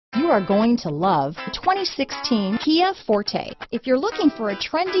are going to love the 2016 Kia Forte. If you're looking for a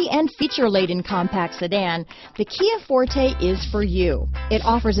trendy and feature-laden compact sedan, the Kia Forte is for you. It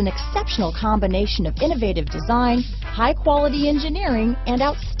offers an exceptional combination of innovative design, high-quality engineering, and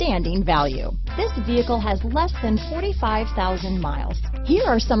outstanding value. This vehicle has less than 45,000 miles. Here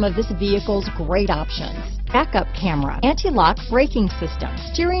are some of this vehicle's great options: backup camera, anti-lock braking system,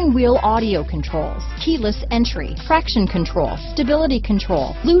 steering wheel audio controls, keyless entry, traction control, stability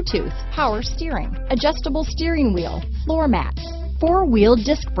control, Bluetooth, power steering, adjustable steering wheel, floor mats, four-wheel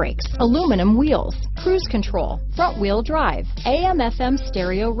disc brakes, aluminum wheels, cruise control, front-wheel drive, AM/FM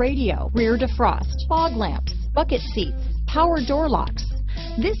stereo radio, rear defrost, fog lamps, bucket seats, power door locks.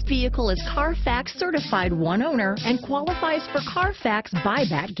 This vehicle is CARFAX certified one owner and qualifies for CARFAX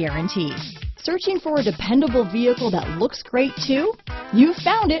buyback guarantee. Searching for a dependable vehicle that looks great too? You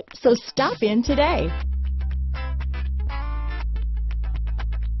found it, so stop in today.